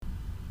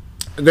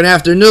Good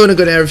afternoon and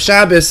good Erev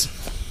Shabbos.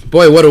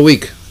 Boy, what a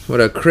week. What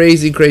a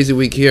crazy, crazy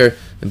week here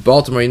in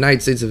Baltimore,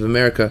 United States of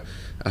America.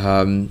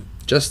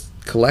 Just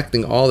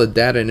collecting all the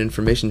data and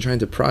information, trying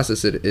to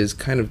process it is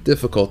kind of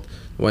difficult.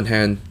 On one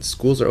hand,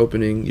 schools are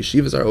opening,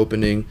 yeshivas are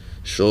opening,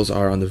 shuls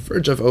are on the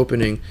verge of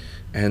opening,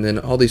 and then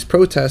all these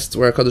protests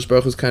where HaKadosh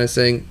Baruch Hu is kind of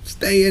saying,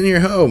 stay in your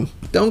home,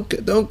 don't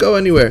go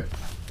anywhere.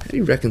 How do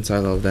you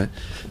reconcile all of that?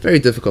 Very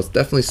difficult.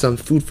 Definitely some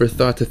food for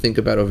thought to think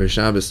about over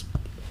Shabbos.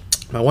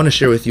 I want to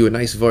share with you a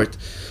nice vort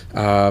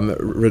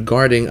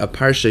regarding a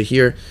parsha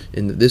here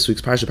in this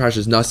week's parsha,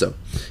 Parshas Nasa,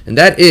 and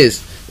that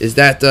is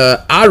that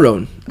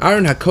Aaron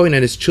HaKohen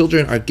and his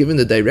children are given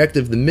the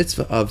directive, the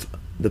mitzvah of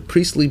the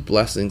priestly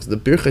blessings, the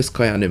Birchas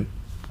Kohanim.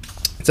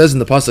 It says in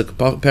the pasuk,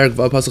 Perek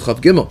Vav pasuk Chav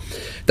Gimel,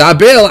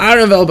 Da'abel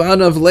Aaron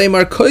v'albanav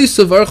leimar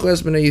koisav varchu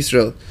es bnei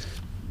Yisrael.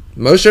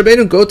 Moshe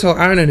Rabbeinu, go tell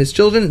Aaron and his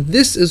children,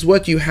 this is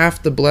what you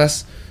have to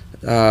bless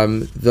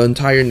the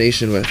entire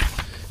nation with.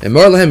 And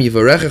more lahem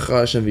yivarechecha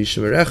Hashem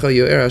v'yishmerecha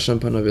yo'er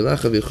Hashem panav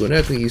elecha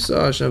v'chunecha yisa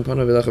Hashem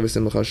panav elecha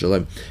v'simcha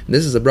shalom. And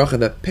this is a bracha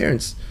that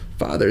parents,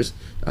 fathers,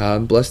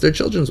 bless their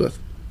children with.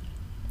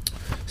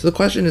 So the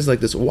question is like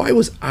this: why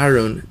was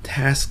Aaron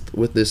tasked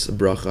with this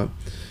bracha?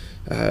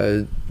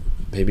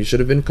 Maybe it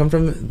should have come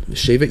from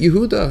Shevet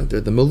Yehuda.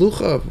 They're the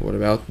Melucha. What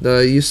about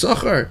the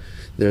Yisachar?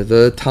 They're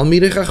the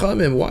Talmidei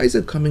Chachamim. Why is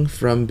it coming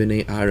from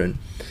Bnei Aaron?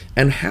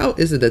 And how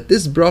is it that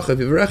this bracha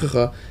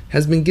v'yivarechecha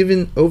has been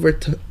given over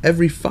to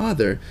every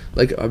father?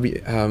 Like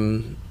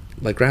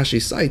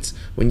Rashi cites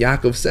when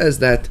Yaakov says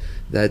that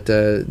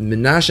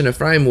Menashe and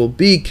Ephraim will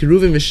be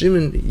Kiruvim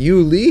v'Shimon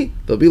Yuli,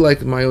 they'll be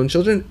like my own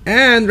children.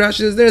 And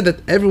Rashi is there that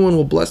everyone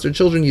will bless their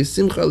children.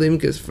 Yisimcha lim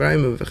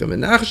k'Ephraim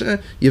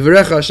v'Menashe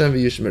yivarecha Hashem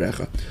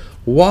v'yishmerecha.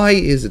 Why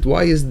is it?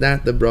 Why is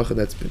that the bracha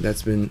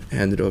that's been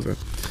handed over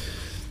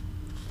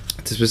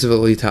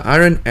specifically to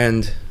Aaron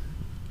and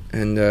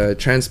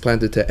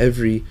transplanted to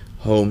every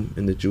home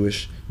in the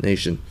Jewish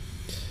nation?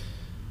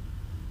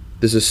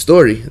 There's a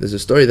story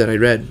that I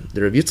read.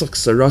 The Rav Yitzchak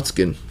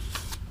Sorotzkin,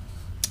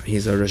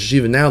 he's a Rosh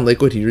Yeshiva now in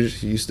Lakewood. He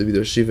used to be the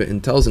Rosh Yeshiva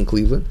in Telz in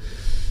Cleveland.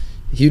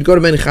 He would go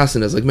to many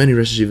chasanas, like many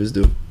Rosh Yeshivas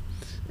do.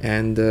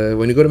 And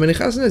when you go to many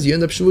chasanas, you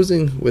end up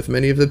schmoozing with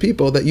many of the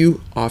people that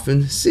you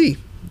often see,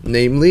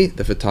 namely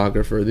the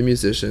photographer, the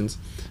musicians,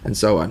 and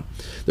so on.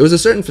 There was a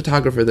certain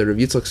photographer that Rav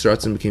Yitzchak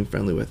Sorotzkin became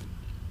friendly with.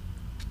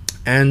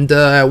 And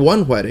at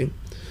one wedding,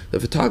 the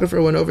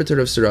photographer went over to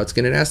Rav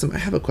Sorotzkin and asked him, I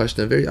have a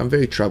question. I'm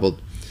very troubled.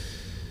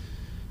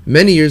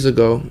 Many years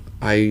ago,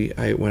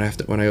 when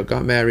I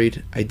got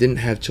married, I didn't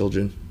have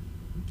children.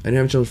 I didn't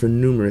have children for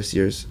numerous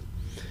years.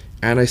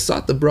 And I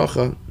sought the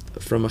bracha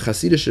from a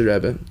Hasidic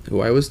Rebbe,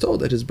 who I was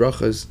told that his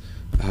brachas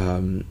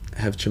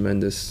have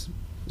tremendous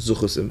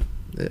zuchusim.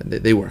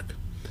 They work.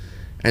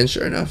 And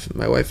sure enough,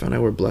 my wife and I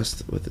were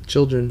blessed with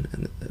children,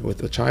 and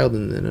with a child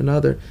and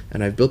another,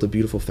 and I've built a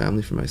beautiful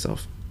family for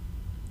myself.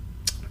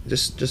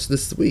 Just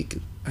this week,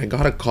 I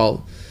got a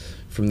call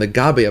from the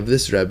Gabe of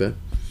this Rebbe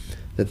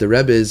that the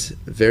Rebbe is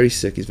very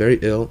sick, he's very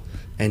ill,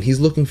 and he's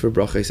looking for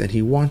brachas, and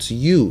he wants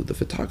you, the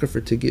photographer,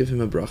 to give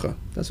him a bracha.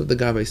 That's what the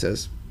Gabe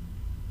says.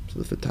 So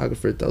the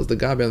photographer tells the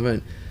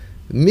Gabe,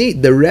 me,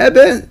 the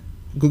Rebbe,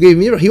 who gave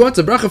me, he wants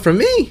a bracha from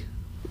me?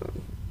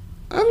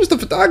 I'm just a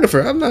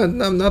photographer, I'm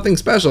nothing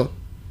special.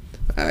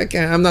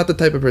 I'm not the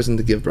type of person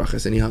to give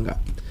brachas, and he hung up.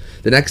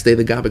 The next day,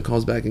 the Gabe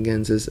calls back again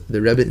and says, the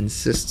Rebbe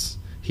insists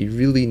he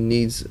really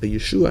needs a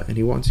Yeshua and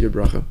he wants your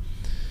bracha.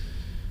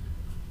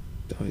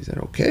 So he said,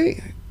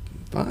 okay,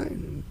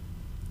 fine.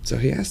 So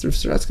he asked Rav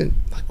Sorotzkin,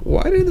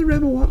 why did the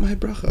Rebbe want my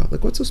bracha?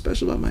 What's so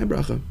special about my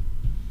bracha?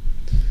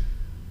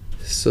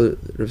 So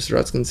Rav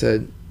Sorotzkin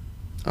said,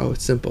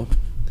 it's simple.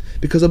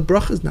 Because a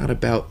bracha is not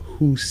about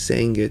who's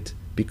saying it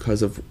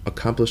because of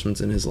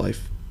accomplishments in his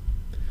life.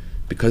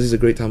 Because he's a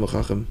great Talmid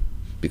Chacham.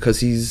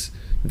 Because he's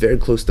very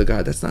close to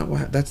God. That's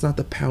not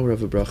the power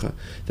of a bracha.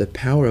 The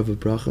power of a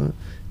bracha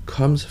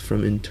comes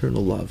from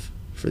internal love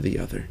for the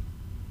other,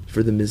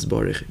 for the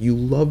Mizbarich. You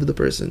love the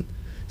person,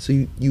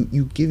 so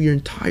you give your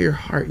entire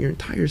heart, your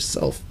entire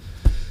self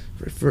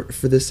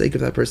for the sake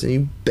of that person.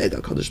 You beg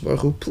HaKadosh Baruch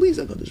Hu,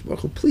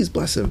 please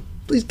bless him,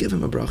 please give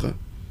him a bracha.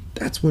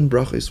 That's when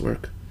brachas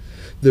work.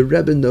 The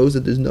Rebbe knows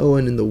that there's no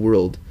one in the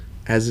world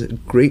as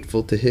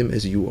grateful to him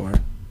as you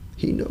are.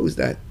 He knows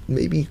that,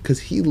 maybe because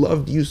he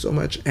loved you so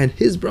much and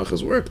his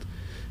brachas worked.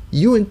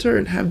 You in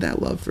turn have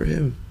that love for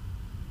him.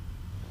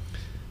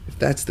 If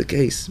that's the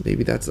case,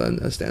 maybe that's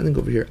understanding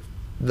over here.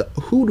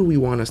 Who do we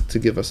want us to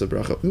give us a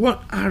bracha? We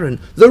want Aaron,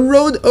 the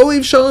road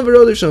Oiv Shalom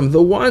v'Rodev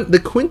Shalom, the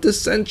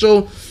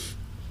quintessential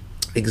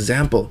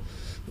example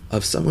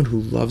of someone who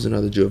loves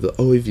another Jew, of the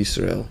Oiv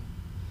Yisrael.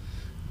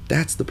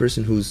 That's the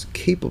person who's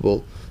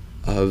capable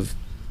of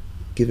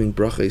giving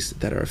brachas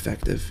that are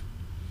effective.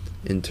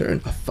 In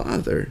turn, a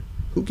father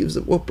who gives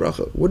what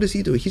bracha? What does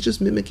he do? He's just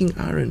mimicking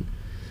Aaron.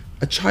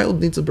 A child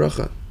needs a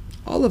bracha.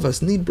 All of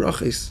us need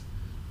brachas.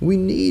 We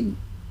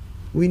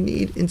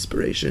need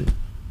inspiration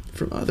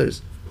from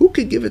others. Who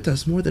could give it to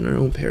us more than our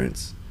own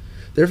parents?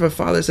 Therefore, a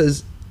father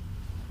says,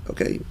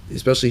 okay,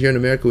 especially here in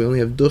America, we only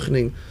have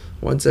duchening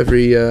once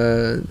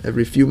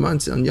every few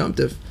months on Yom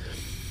Tov.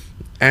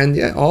 And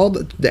yeah, all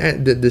the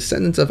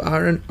descendants of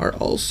Aaron are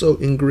also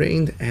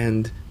ingrained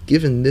and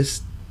given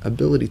this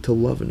ability to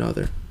love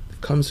another.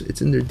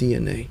 It's in their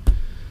DNA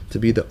to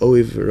be the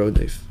Oev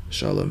V'Rodef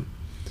Shalom.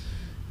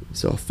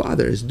 So a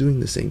father is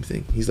doing the same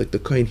thing. He's like the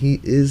Kohen. He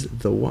is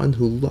the one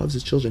who loves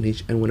his children.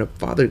 And when a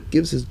father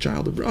gives his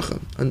child a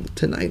bracha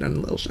tonight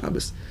on Leil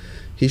Shabbos,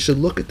 he should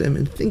look at them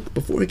and think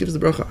before he gives the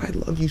bracha, I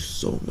love you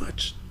so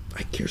much.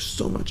 I care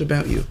so much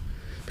about you.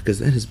 Because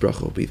then his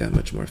bracha will be that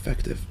much more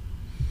effective.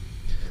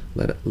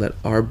 Let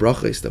our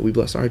brachas, that we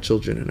bless our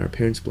children and our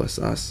parents bless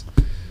us,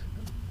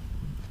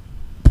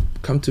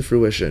 come to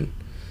fruition.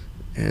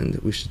 And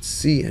we should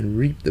see and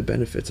reap the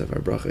benefits of our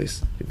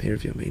brachas.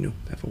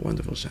 Have a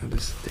wonderful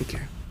Shabbos. Take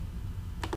care.